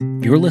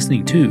You're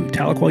listening to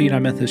Tahlequah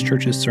United Methodist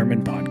Church's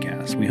Sermon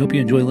Podcast. We hope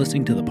you enjoy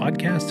listening to the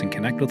podcast and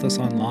connect with us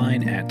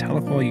online at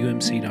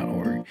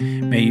tahlequahumc.org.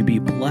 May you be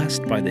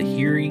blessed by the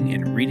hearing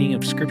and reading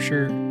of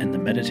Scripture and the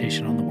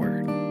meditation on the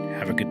Word.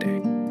 Have a good day.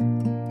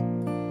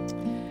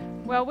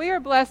 Well, we are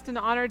blessed and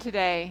honored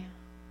today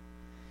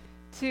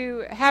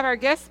to have our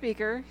guest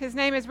speaker. His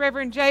name is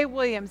Reverend Jay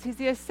Williams. He's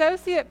the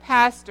Associate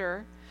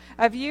Pastor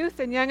of Youth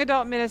and Young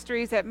Adult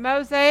Ministries at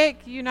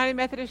Mosaic United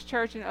Methodist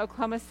Church in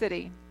Oklahoma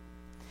City.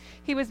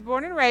 He was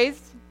born and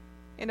raised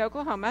in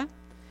Oklahoma.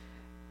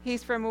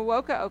 He's from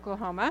Wewoka,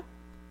 Oklahoma.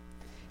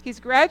 He's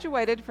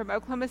graduated from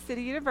Oklahoma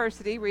City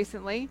University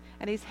recently,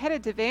 and he's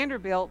headed to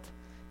Vanderbilt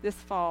this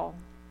fall.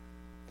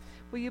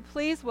 Will you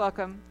please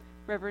welcome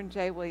Reverend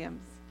Jay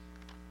Williams?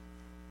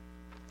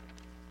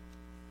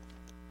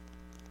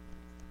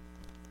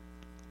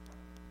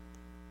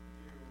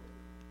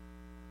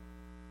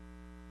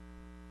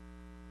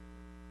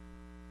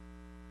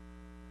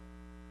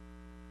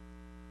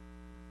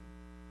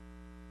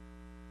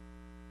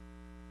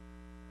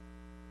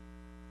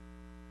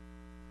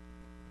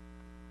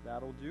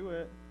 That'll do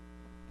it.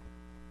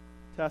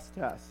 Test,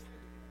 test.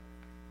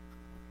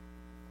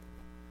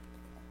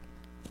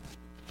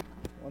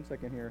 One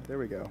second here. There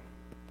we go.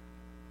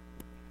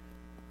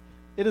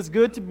 It is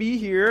good to be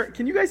here.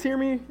 Can you guys hear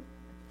me?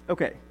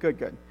 Okay,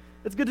 good.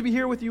 It's good to be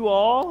here with you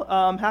all.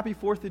 Happy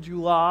 4th of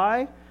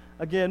July.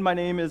 Again, my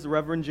name is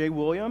Reverend Jay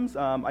Williams.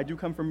 I do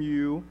come from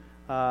you,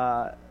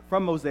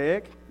 from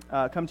Mosaic,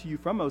 come to you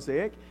from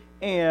Mosaic.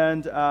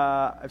 And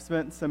I've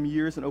spent some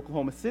years in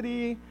Oklahoma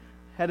City,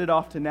 headed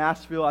off to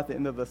Nashville at the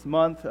end of this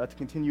month to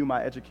continue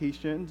my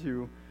education,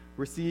 to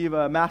receive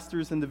a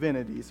master's in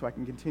divinity so I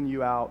can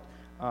continue out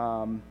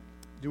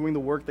doing the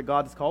work that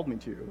God has called me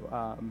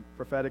to,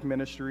 prophetic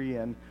ministry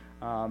and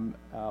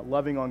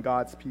loving on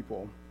God's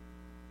people.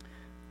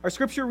 Our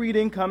scripture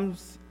reading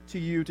comes to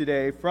you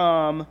today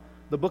from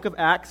the book of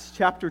Acts,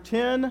 chapter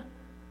 10,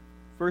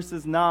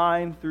 verses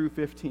 9 through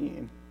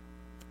 15.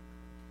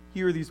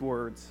 Hear these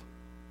words.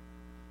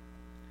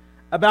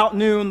 About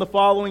noon the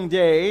following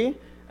day,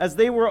 as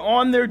they were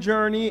on their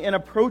journey and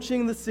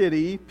approaching the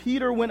city,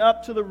 Peter went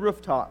up to the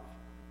rooftop.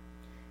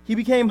 He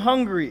became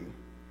hungry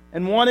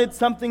and wanted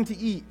something to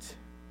eat.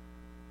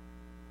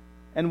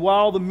 And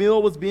while the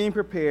meal was being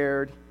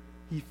prepared,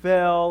 he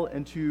fell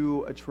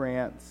into a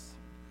trance.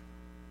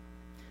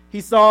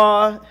 He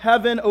saw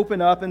heaven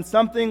open up and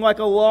something like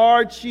a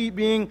large sheet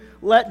being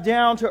let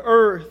down to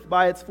earth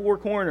by its four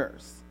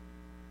corners.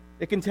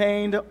 It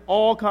contained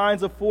all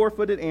kinds of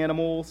four-footed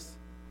animals,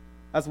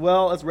 as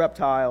well as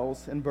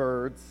reptiles and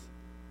birds.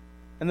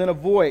 And then a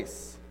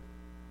voice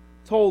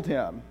told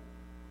him,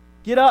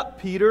 "Get up,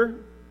 Peter,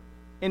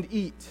 and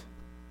eat."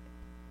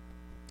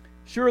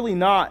 "Surely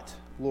not,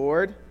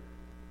 Lord,"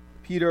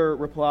 Peter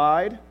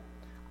replied.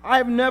 "I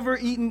have never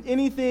eaten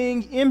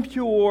anything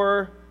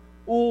impure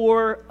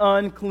or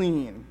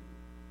unclean."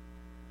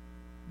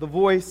 The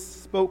voice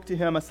spoke to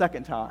him a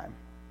second time.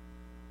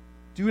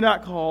 "Do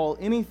not call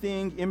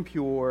anything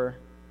impure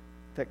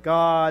that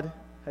God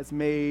has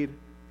made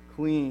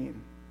clean."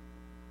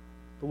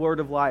 The word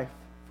of life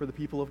for the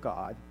people of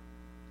God.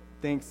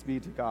 Thanks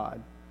be to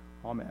God.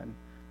 Amen.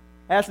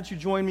 I ask that you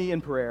join me in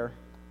prayer.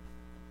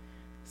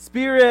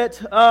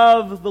 Spirit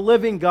of the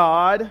living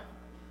God,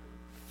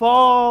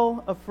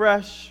 fall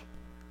afresh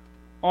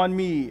on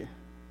me.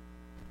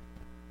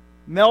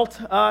 Melt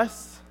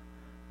us,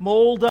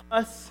 mold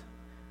us,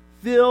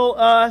 fill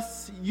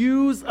us,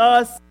 use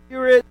us,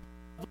 Spirit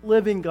of the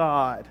living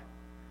God.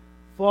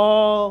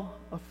 Fall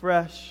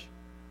afresh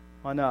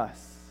on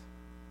us.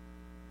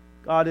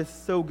 God, is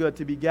so good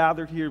to be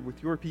gathered here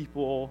with your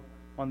people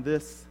on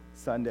this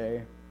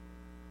Sunday.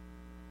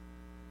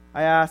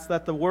 I ask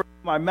that the word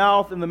of my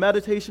mouth and the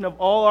meditation of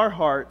all our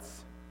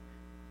hearts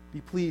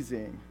be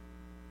pleasing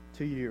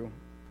to you.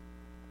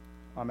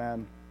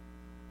 Amen.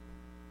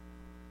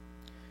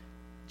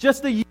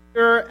 Just a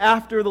year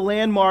after the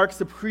landmark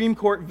Supreme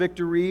Court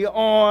victory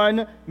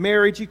on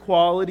marriage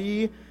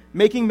equality,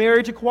 making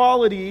marriage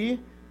equality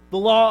the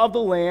law of the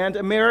land,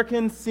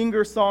 American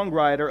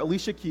singer-songwriter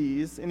Alicia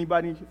Keys.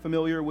 Anybody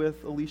familiar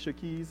with Alicia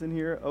Keys in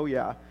here? Oh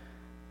yeah.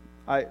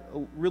 I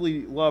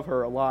really love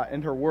her a lot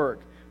and her work.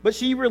 But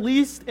she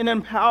released an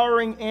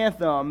empowering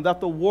anthem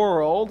that the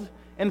world,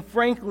 and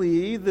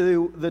frankly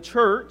the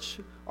church,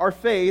 our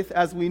faith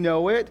as we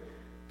know it,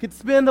 could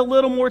spend a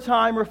little more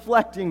time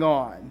reflecting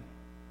on.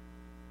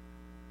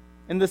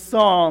 In the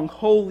song,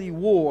 Holy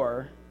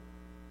War,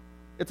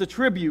 it's a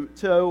tribute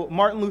to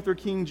Martin Luther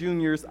King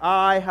Jr.'s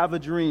I Have a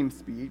Dream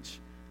speech,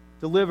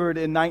 delivered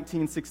in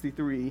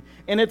 1963.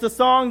 And it's a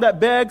song that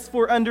begs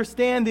for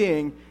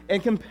understanding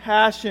and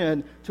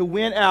compassion to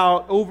win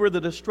out over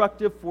the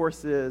destructive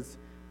forces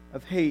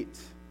of hate,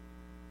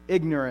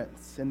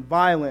 ignorance, and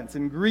violence,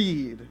 and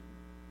greed.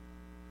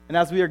 And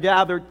as we are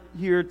gathered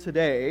here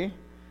today,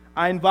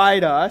 I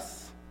invite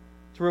us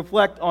to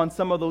reflect on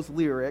some of those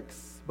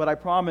lyrics, but I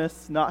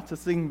promise not to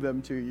sing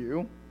them to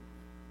you.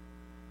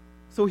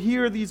 So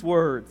hear these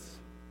words.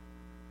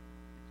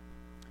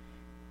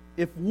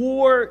 If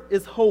war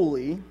is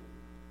holy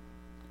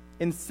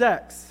and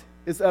sex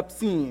is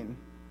obscene.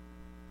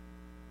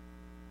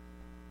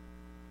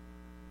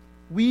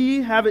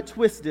 We have it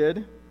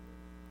twisted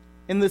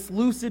in this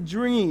lucid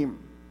dream,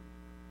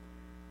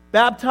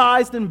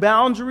 baptized in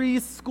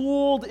boundaries,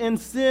 schooled in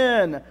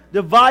sin,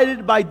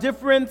 divided by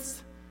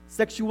difference,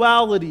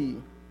 sexuality,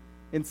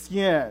 and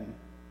sin,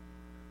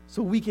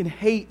 so we can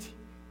hate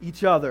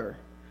each other,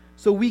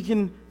 so we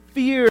can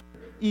fear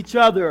each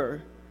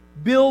other,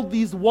 build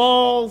these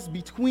walls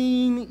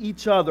between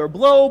each other.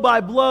 Blow by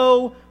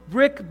blow,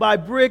 brick by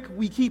brick,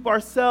 we keep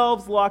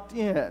ourselves locked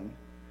in.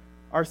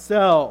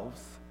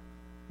 Ourselves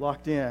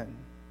locked in.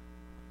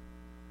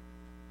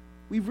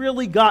 We've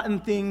really gotten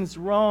things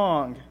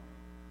wrong,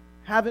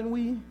 haven't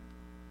we?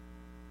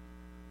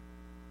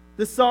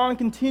 The song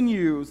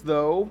continues,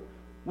 though,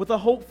 with a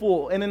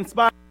hopeful and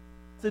inspiring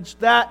message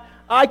that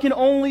I can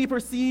only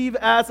perceive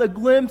as a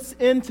glimpse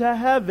into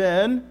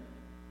heaven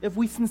if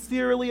we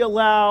sincerely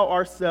allow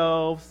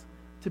ourselves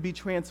to be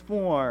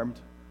transformed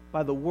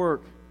by the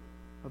work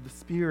of the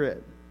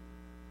Spirit.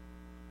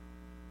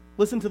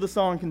 Listen to the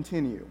song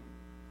continue.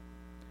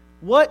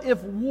 What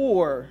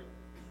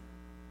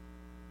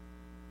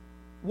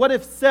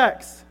if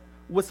sex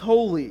was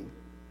holy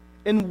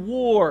and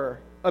war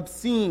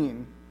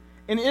obscene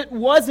and it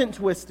wasn't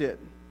twisted?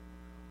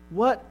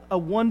 What a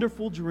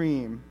wonderful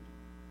dream.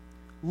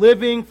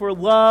 Living for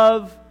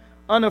love,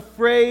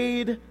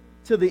 unafraid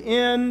to the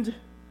end.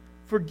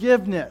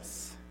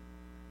 Forgiveness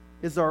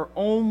is our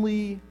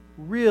only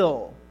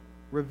real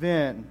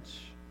revenge.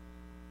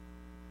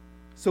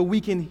 So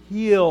we can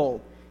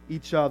heal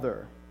each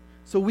other.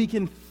 So we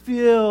can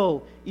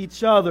fill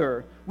each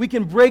other. We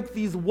can break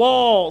these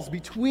walls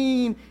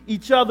between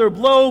each other,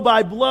 blow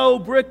by blow,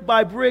 brick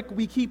by brick.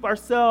 We keep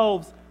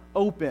ourselves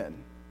open.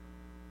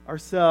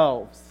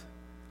 Ourselves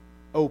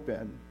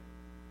open.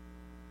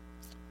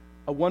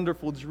 A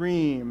wonderful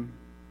dream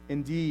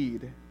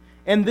indeed.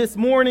 And this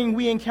morning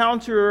we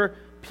encounter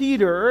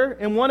Peter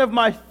in one of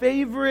my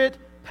favorite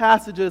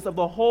passages of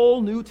the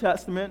whole New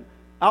Testament,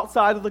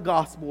 outside of the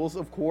Gospels,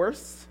 of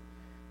course.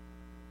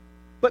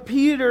 But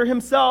Peter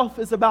himself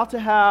is about to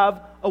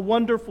have a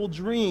wonderful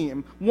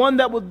dream, one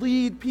that would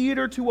lead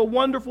Peter to a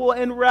wonderful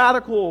and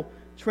radical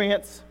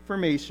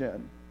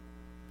transformation.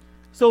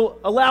 So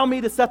allow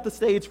me to set the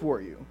stage for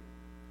you.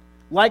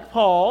 Like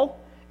Paul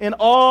and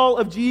all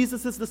of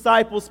Jesus'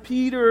 disciples,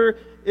 Peter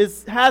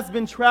has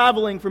been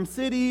traveling from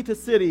city to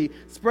city,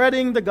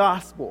 spreading the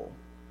gospel.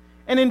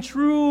 And in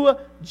true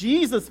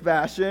Jesus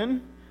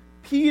fashion,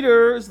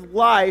 Peter's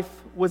life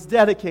was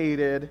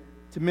dedicated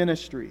to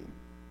ministry.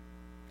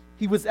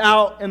 He was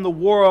out in the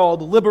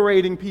world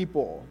liberating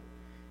people.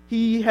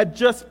 He had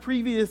just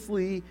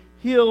previously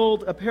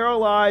healed a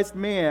paralyzed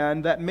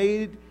man that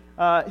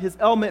his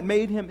ailment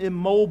made him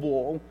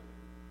immobile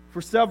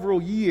for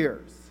several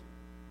years.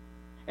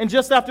 And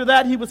just after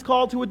that, he was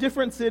called to a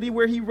different city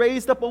where he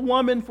raised up a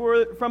woman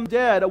from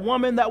dead, a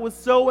woman that was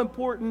so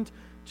important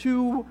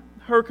to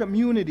her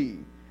community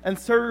and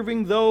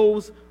serving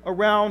those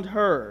around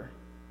her.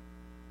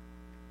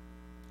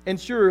 And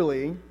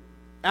surely,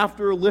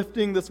 after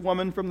lifting this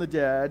woman from the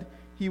dead,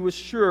 he was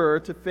sure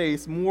to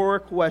face more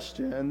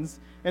questions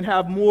and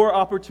have more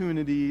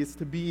opportunities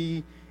to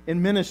be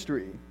in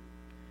ministry.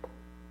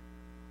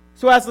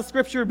 So as the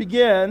scripture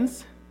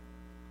begins,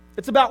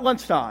 it's about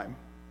lunchtime.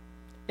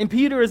 And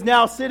Peter is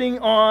now sitting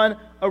on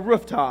a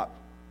rooftop,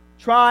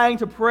 trying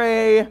to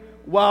pray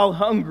while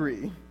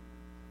hungry.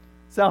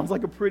 Sounds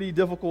like a pretty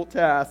difficult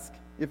task,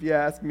 if you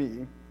ask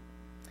me.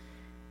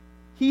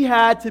 He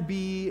had to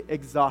be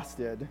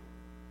exhausted.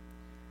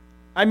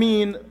 I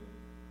mean,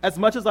 as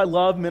much as I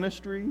love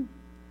ministry,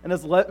 and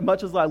as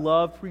much as I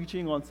love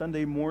preaching on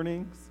Sunday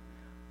mornings,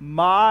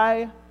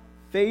 my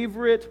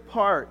favorite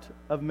part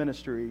of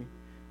ministry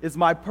is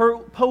my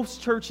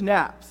post-church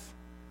naps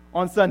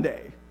on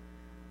Sunday.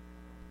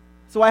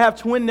 So I have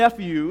twin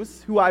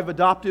nephews who I've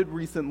adopted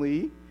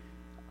recently,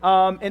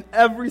 and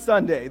every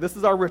Sunday, this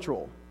is our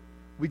ritual.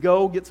 We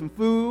go get some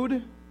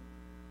food,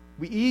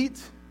 we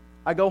eat,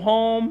 I go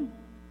home,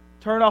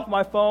 turn off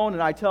my phone,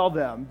 and I tell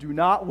them, do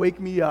not wake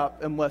me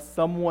up unless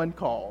someone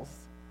calls.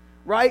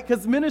 Right?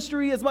 Because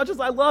ministry, as much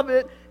as I love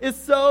it, is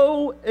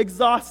so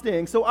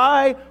exhausting. So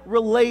I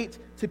relate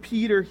to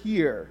Peter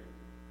here.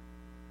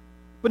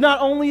 But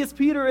not only is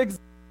Peter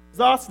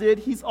exhausted,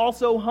 he's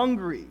also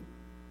hungry.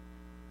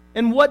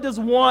 And what does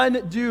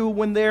one do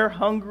when they're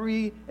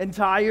hungry and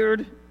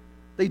tired?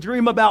 They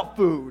dream about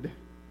food.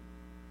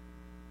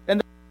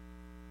 And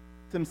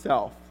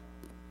himself.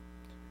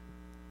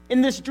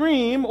 In this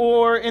dream,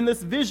 or in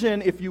this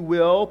vision, if you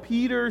will,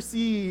 Peter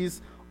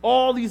sees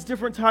all these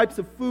different types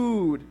of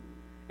food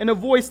and a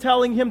voice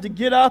telling him to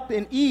get up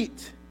and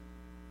eat.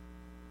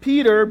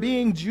 Peter,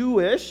 being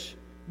Jewish,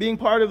 being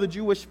part of the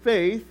Jewish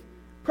faith,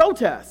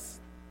 protests.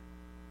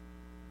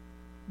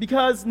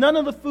 Because none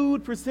of the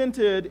food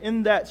presented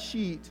in that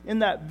sheet, in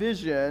that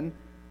vision,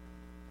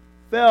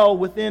 fell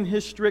within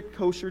his strict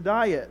kosher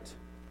diet.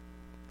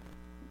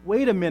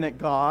 Wait a minute,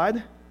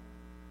 God.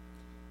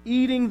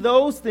 Eating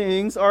those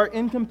things are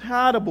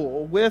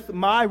incompatible with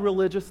my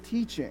religious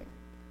teaching.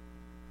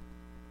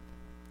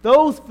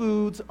 Those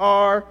foods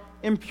are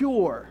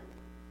impure.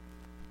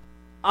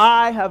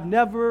 I have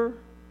never,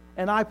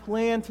 and I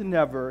plan to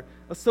never,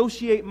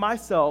 associate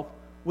myself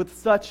with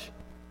such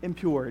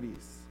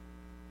impurities.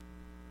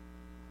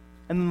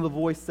 And then the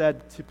voice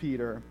said to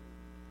Peter,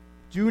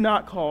 do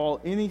not call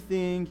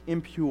anything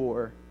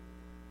impure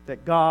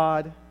that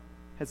God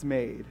has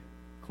made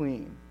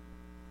clean.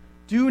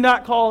 Do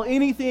not call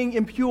anything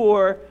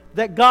impure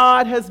that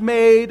God has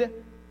made,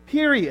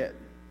 period.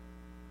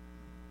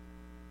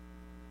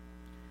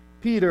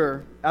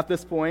 Peter, at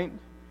this point,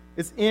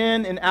 is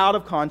in and out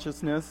of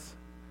consciousness,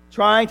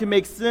 trying to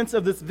make sense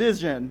of this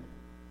vision.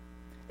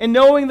 And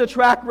knowing the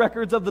track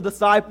records of the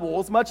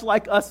disciples, much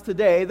like us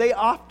today, they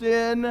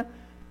often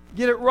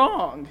get it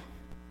wrong.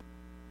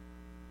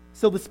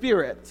 So the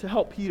Spirit, to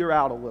help Peter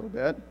out a little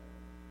bit,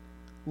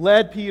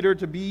 led Peter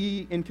to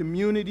be in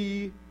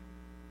community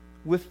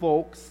with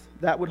folks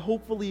that would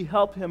hopefully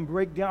help him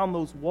break down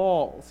those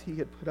walls he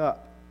had put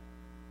up.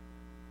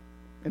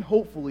 And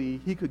hopefully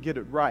he could get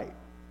it right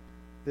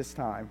this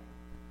time.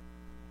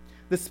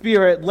 The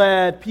Spirit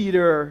led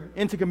Peter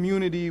into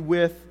community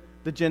with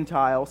the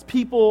Gentiles,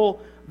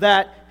 people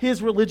that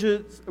his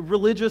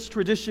religious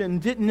tradition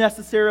didn't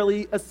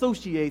necessarily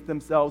associate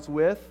themselves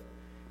with,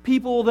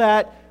 people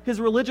that his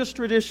religious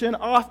tradition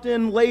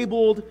often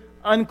labeled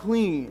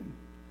unclean,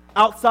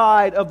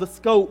 outside of the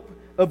scope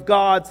of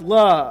God's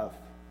love.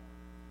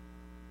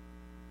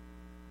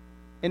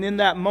 And in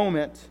that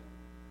moment,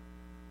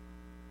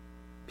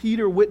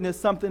 Peter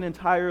witnessed something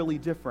entirely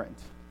different.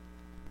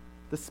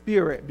 The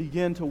Spirit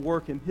began to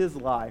work in his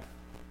life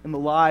and the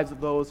lives of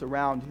those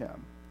around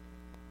him.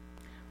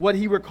 What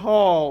he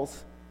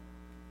recalls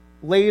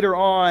later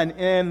on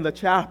in the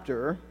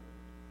chapter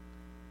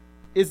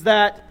is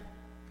that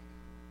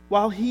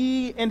while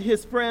he and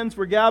his friends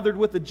were gathered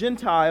with the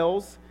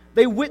Gentiles,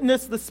 they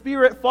witnessed the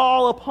Spirit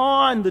fall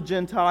upon the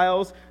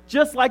Gentiles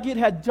just like it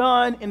had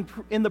done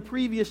in the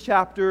previous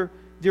chapter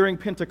during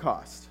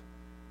Pentecost.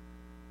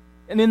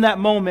 And in that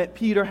moment,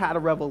 Peter had a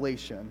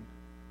revelation.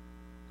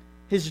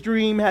 His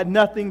dream had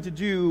nothing to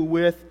do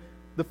with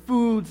the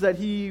foods that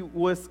he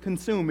was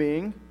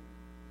consuming.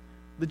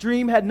 The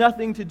dream had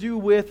nothing to do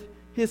with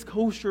his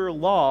kosher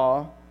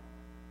law,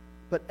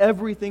 but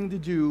everything to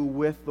do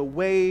with the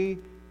way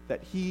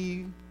that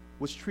he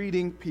was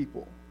treating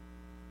people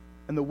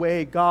and the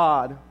way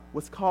God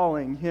was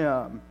calling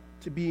him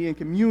to be in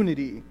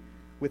community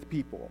with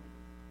people.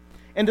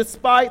 And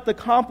despite the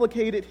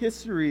complicated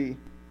history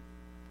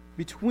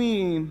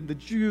between the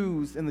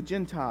Jews and the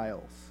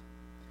Gentiles,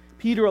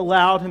 Peter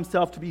allowed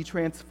himself to be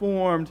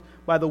transformed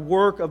by the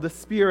work of the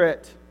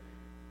Spirit.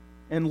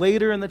 And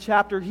later in the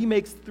chapter, he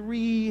makes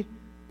 3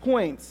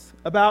 points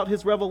about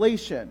his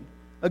revelation.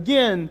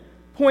 Again,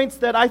 points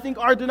that I think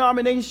our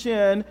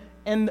denomination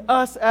and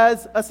us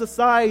as a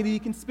society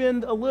can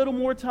spend a little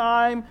more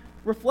time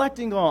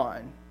reflecting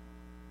on.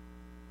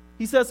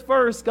 He says,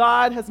 first,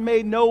 God has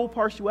made no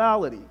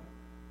partiality.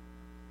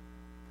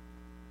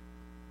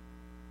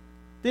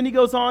 Then he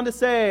goes on to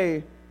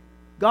say,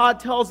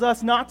 God tells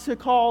us not to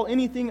call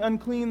anything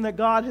unclean that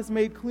God has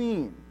made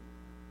clean.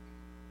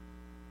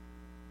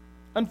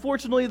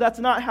 Unfortunately, that's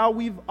not how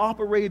we've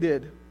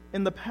operated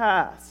in the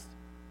past.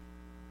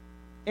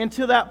 And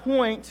to that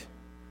point,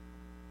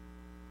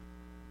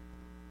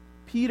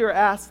 Peter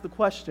asks the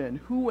question,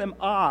 who am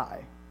I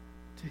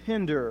to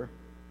hinder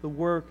the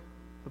work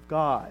of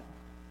God?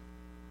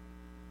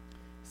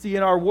 See,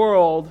 in our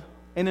world,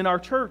 and in our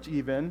church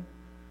even,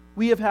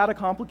 we have had a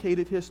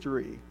complicated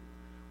history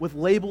with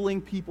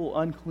labeling people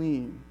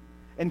unclean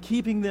and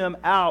keeping them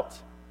out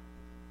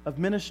of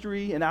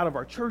ministry and out of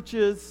our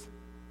churches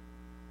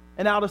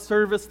and out of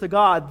service to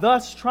God,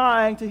 thus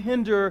trying to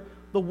hinder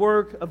the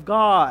work of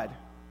God.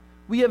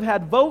 We have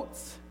had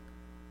votes.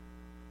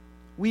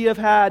 We have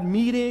had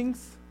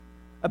meetings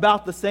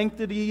about the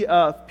sanctity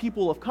of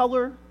people of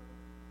color,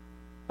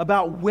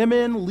 about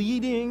women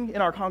leading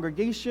in our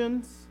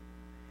congregations,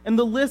 and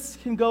the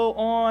list can go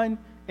on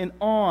and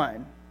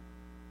on.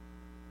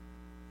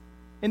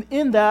 And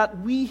in that,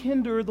 we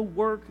hinder the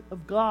work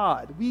of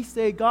God. We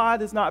say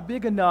God is not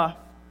big enough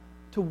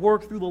to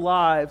work through the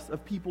lives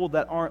of people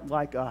that aren't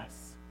like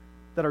us,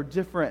 that are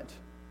different,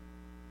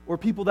 or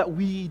people that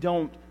we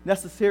don't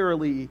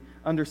necessarily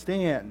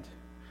understand.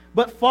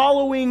 But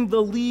following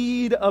the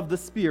lead of the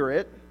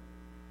Spirit,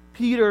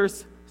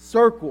 Peter's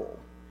circle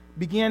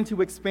began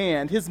to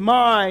expand. His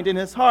mind and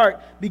his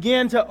heart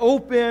began to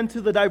open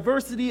to the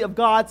diversity of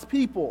God's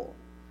people.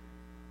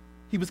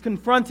 He was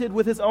confronted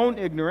with his own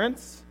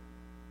ignorance,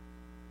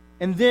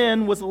 and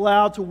then was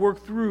allowed to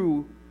work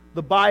through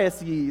the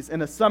biases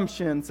and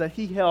assumptions that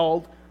he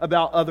held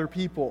about other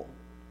people,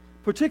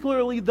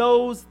 particularly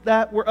those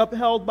that were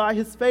upheld by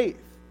his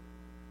faith.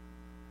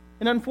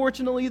 And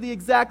unfortunately, the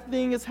exact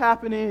thing is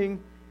happening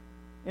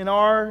in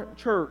our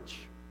church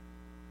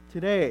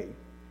today.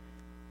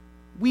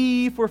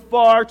 We, for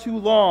far too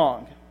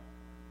long,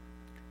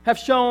 have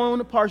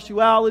shown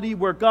partiality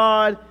where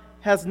God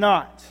has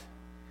not,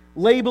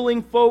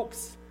 labeling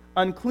folks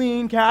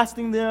unclean,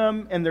 casting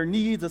them and their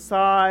needs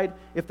aside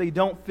if they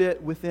don't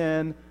fit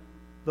within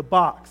the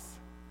box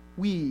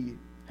we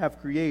have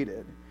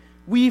created.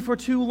 We, for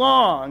too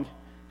long,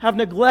 have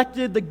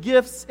neglected the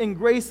gifts and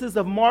graces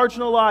of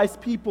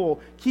marginalized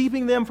people,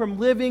 keeping them from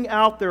living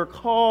out their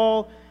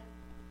call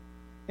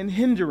and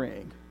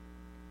hindering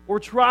or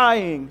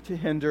trying to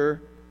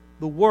hinder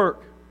the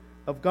work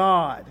of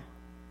God.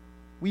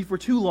 We, for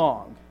too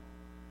long,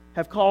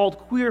 have called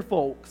queer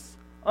folks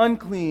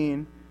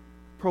unclean,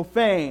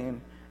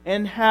 profane,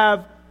 and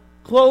have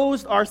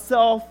closed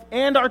ourselves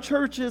and our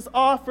churches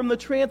off from the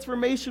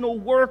transformational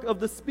work of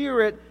the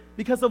Spirit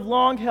because of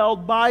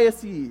long-held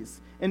biases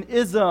and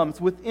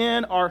isms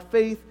within our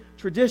faith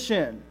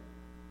tradition.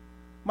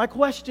 My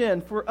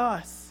question for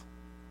us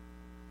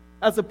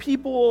as a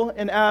people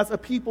and as a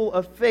people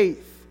of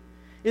faith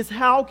is,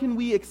 how can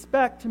we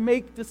expect to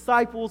make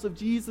disciples of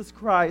Jesus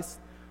Christ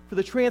for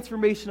the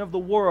transformation of the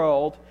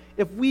world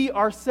if we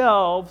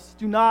ourselves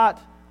do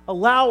not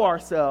allow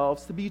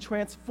ourselves to be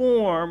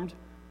transformed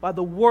by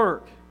the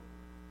work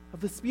of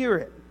the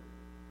Spirit?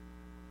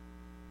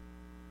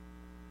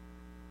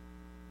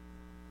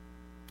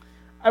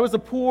 I was a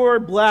poor,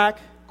 black,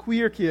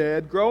 queer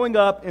kid growing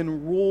up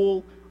in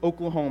rural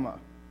Oklahoma.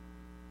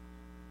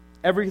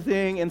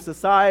 Everything in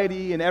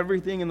society and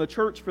everything in the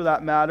church, for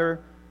that matter,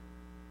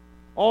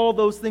 all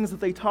those things that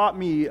they taught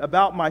me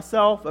about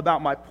myself,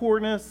 about my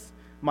poorness,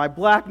 my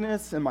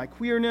blackness, and my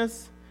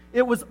queerness,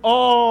 it was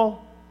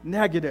all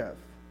negative.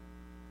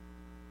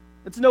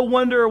 It's no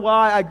wonder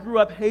why I grew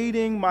up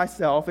hating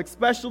myself,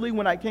 especially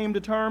when I came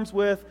to terms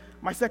with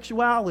my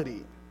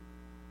sexuality.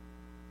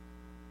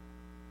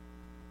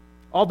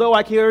 Although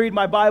I carried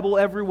my Bible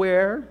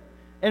everywhere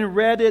and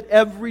read it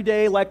every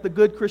day like the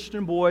good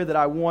Christian boy that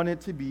I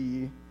wanted to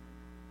be,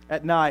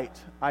 at night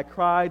I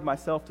cried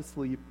myself to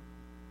sleep,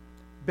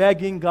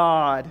 begging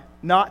God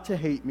not to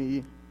hate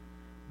me,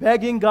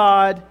 begging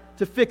God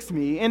to fix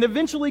me. And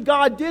eventually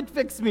God did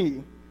fix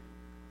me,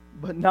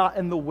 but not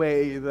in the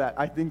way that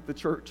I think the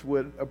church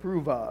would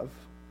approve of.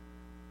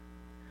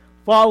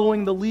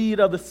 Following the lead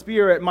of the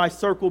Spirit, my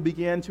circle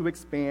began to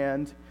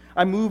expand.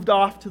 I moved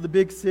off to the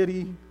big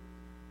city,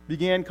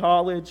 began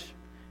college,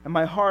 and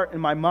my heart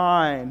and my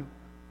mind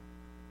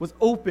was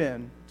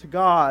open to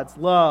God's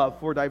love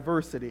for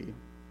diversity,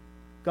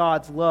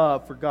 God's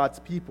love for God's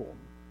people.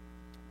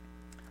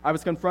 I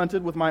was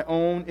confronted with my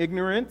own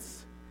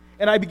ignorance,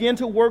 and I began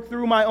to work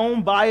through my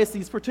own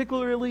biases,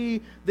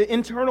 particularly the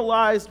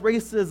internalized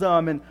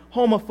racism and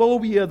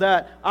homophobia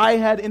that I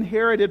had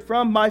inherited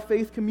from my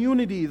faith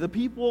community, the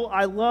people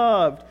I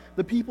loved,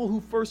 the people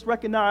who first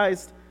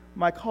recognized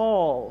my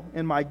call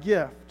and my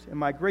gift and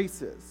my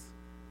graces.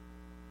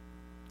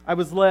 I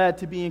was led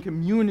to be in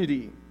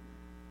community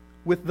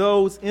with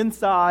those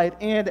inside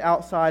and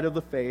outside of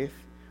the faith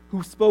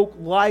who spoke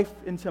life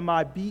into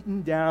my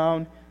beaten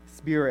down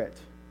spirit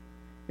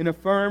and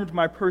affirmed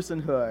my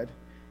personhood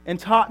and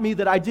taught me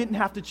that I didn't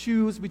have to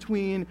choose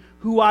between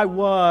who I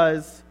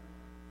was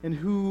and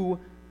who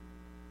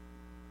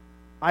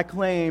I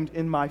claimed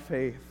in my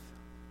faith.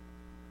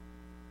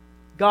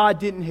 God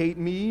didn't hate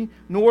me,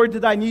 nor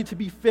did I need to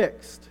be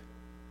fixed.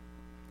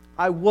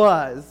 I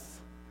was,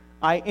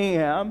 I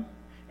am,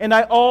 and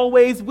I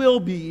always will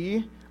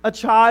be a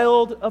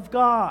child of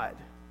God.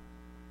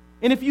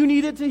 And if you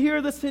needed to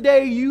hear this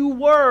today, you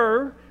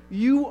were,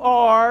 you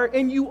are,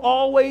 and you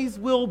always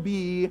will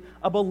be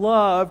a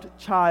beloved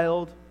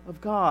child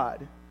of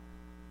God.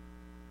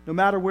 No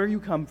matter where you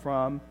come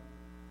from,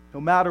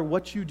 no matter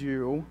what you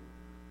do,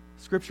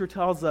 Scripture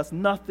tells us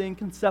nothing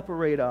can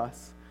separate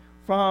us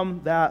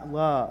from that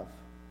love.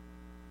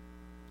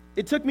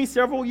 It took me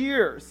several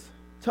years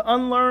to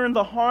unlearn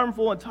the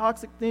harmful and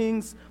toxic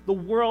things the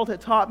world had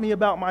taught me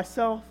about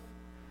myself,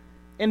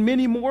 and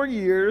many more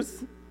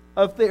years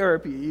of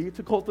therapy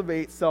to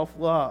cultivate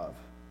self-love.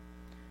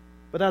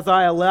 But as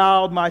I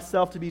allowed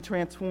myself to be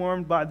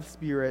transformed by the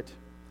Spirit,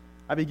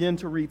 I began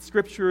to read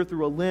Scripture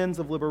through a lens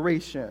of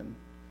liberation.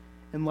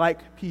 And like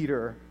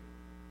Peter,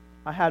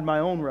 I had my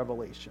own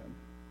revelation.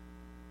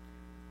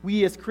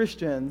 We as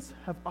Christians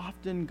have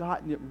often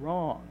gotten it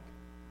wrong,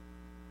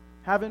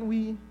 haven't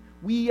we?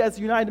 We as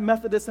United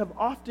Methodists have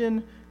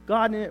often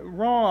gotten it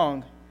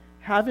wrong,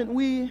 haven't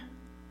we?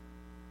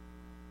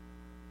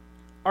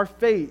 Our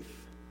faith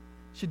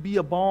should be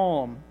a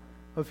balm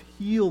of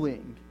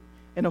healing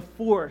and a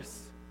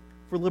force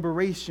for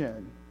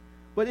liberation.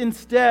 But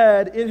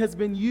instead, it has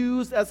been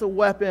used as a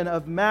weapon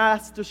of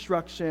mass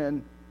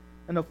destruction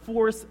and a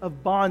force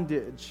of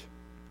bondage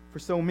for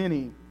so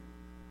many.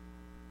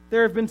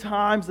 There have been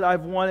times that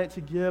I've wanted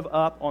to give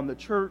up on the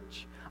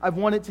church. I've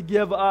wanted to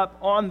give up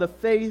on the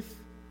faith.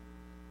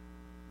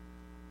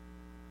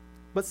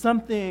 But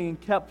something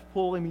kept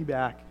pulling me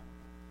back.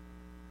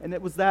 And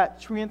it was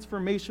that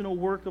transformational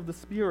work of the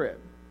Spirit.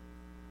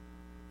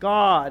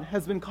 God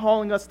has been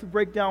calling us to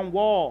break down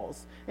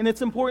walls. And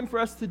it's important for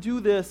us to do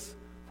this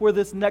for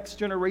this next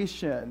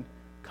generation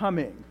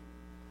coming.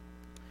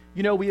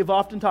 You know, we have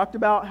often talked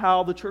about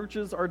how the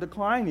churches are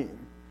declining.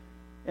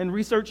 And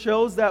research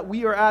shows that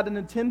we are at an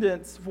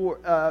attendance for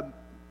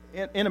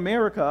in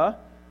America,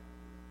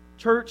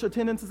 church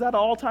attendance is at an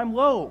all-time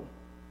low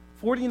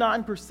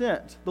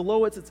 49%, the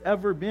lowest it's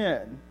ever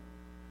been.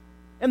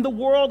 And the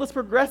world is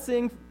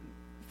progressing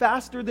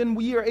faster than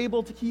we are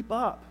able to keep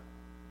up.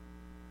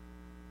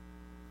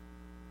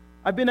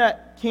 I've been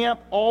at camp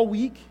all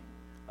week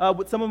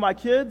with some of my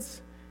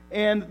kids,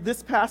 and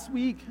this past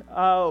week,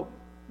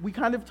 we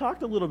kind of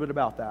talked a little bit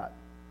about that.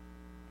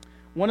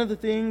 One of the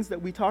things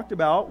that we talked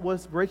about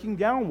was breaking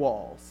down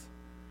walls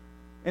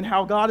and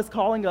how God is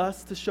calling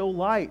us to show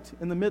light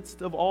in the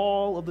midst of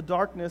all of the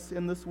darkness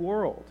in this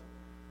world.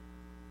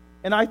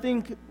 And I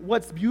think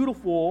what's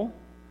beautiful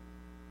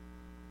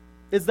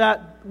is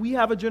that we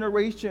have a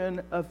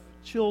generation of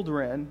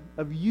children,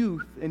 of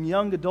youth and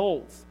young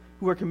adults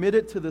who are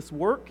committed to this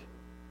work,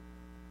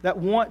 that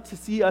want to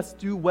see us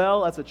do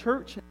well as a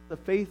church, as a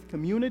faith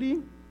community.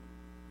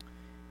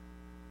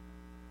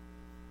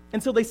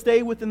 And so they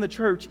stay within the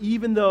church,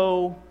 even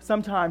though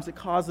sometimes it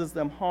causes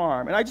them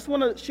harm. And I just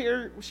want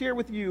to share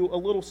with you a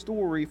little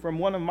story from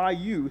one of my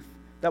youth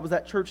that was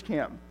at church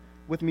camp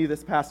with me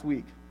this past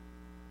week.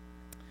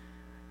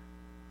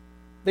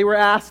 They were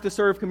asked to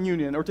serve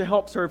communion or to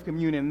help serve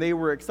communion. They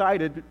were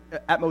excited.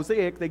 At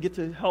Mosaic, they get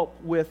to help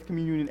with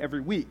communion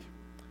every week.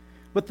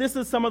 But this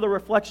is some of the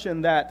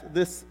reflection that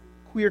this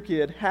queer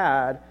kid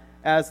had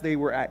as they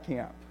were at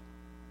camp.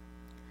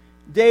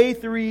 Day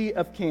 3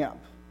 of camp.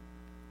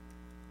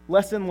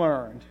 Lesson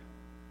learned.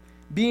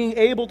 Being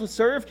able to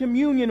serve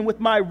communion with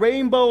my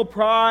Rainbow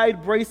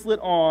Pride bracelet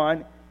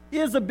on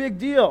is a big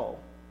deal.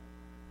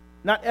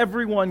 Not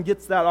everyone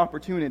gets that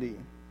opportunity.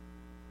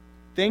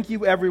 Thank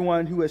you,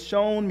 everyone who has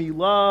shown me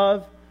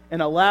love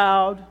and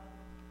allowed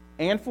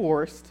and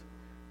forced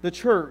the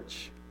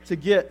church to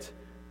get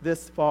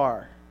this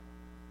far.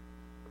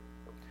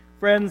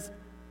 Friends,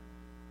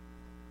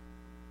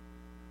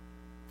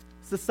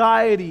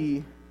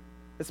 society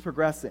is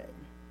progressing.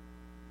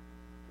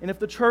 And if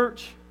the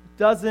church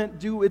doesn't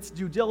do its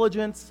due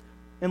diligence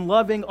in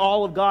loving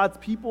all of God's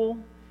people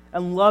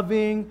and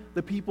loving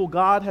the people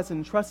God has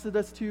entrusted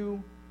us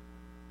to,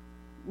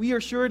 we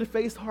are sure to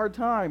face hard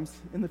times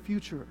in the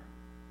future.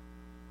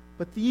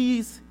 But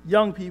these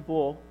young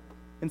people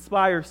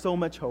inspire so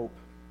much hope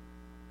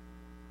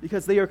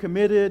because they are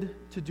committed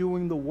to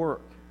doing the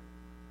work.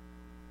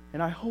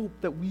 And I hope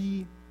that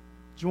we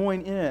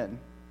join in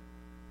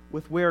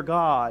with where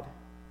God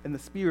and the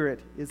Spirit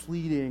is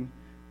leading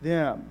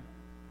them.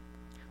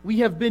 We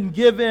have been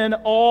given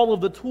all of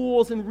the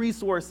tools and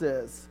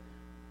resources,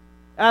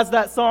 as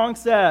that song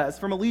says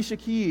from Alicia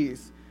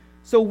Keys,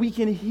 so we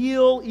can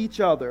heal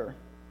each other,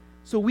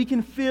 so we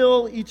can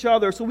fill each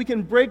other, so we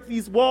can break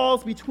these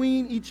walls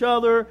between each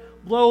other,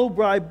 blow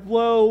by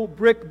blow,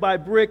 brick by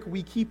brick.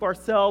 We keep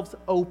ourselves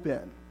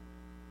open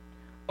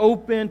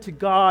to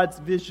God's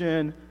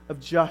vision of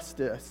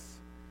justice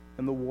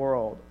in the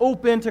world,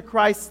 open to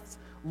Christ's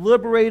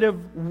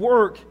liberative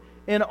work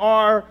in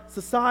our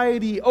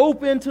society,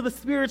 open to the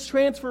Spirit's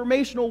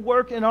transformational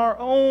work in our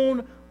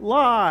own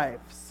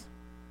lives.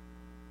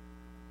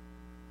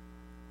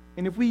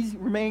 And if we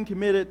remain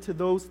committed to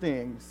those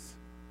things,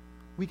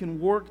 we can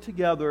work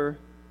together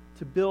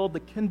to build the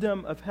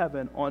kingdom of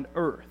heaven on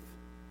earth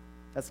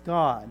as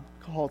God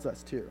calls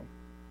us to.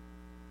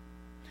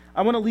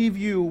 I want to leave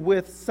you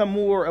with some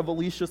more of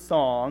Alicia's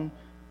song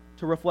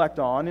to reflect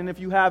on. And if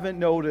you haven't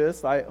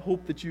noticed, I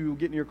hope that you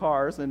get in your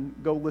cars and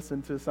go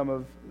listen to some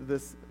of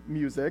this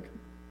music.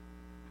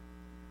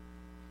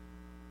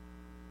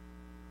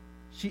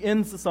 She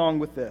ends the song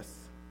with this: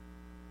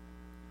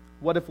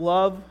 what if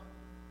love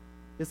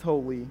is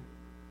holy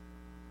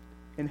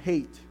and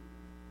hate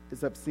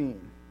is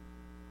obscene?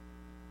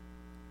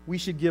 We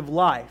should give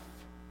life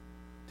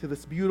to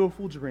this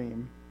beautiful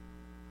dream,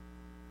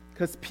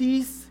 because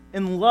peace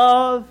and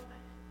love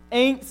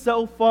ain't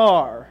so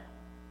far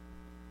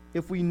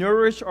if we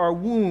nourish our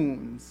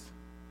wounds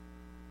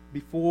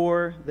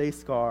before they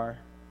scar.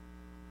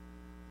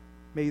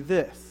 May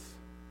this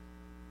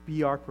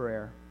be our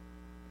prayer.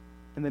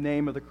 In the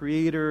name of the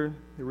Creator,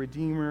 the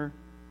Redeemer,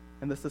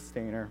 and the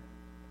Sustainer.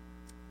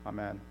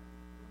 Amen.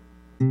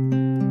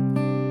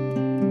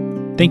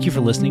 Thank you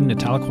for listening to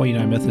Tahlequah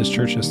United Methodist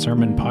Church's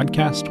Sermon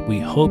Podcast. We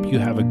hope you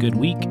have a good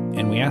week,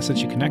 and we ask that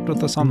you connect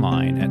with us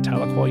online at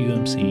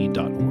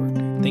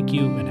tahlequahumc.org. Thank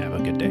you, and have a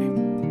good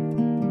day.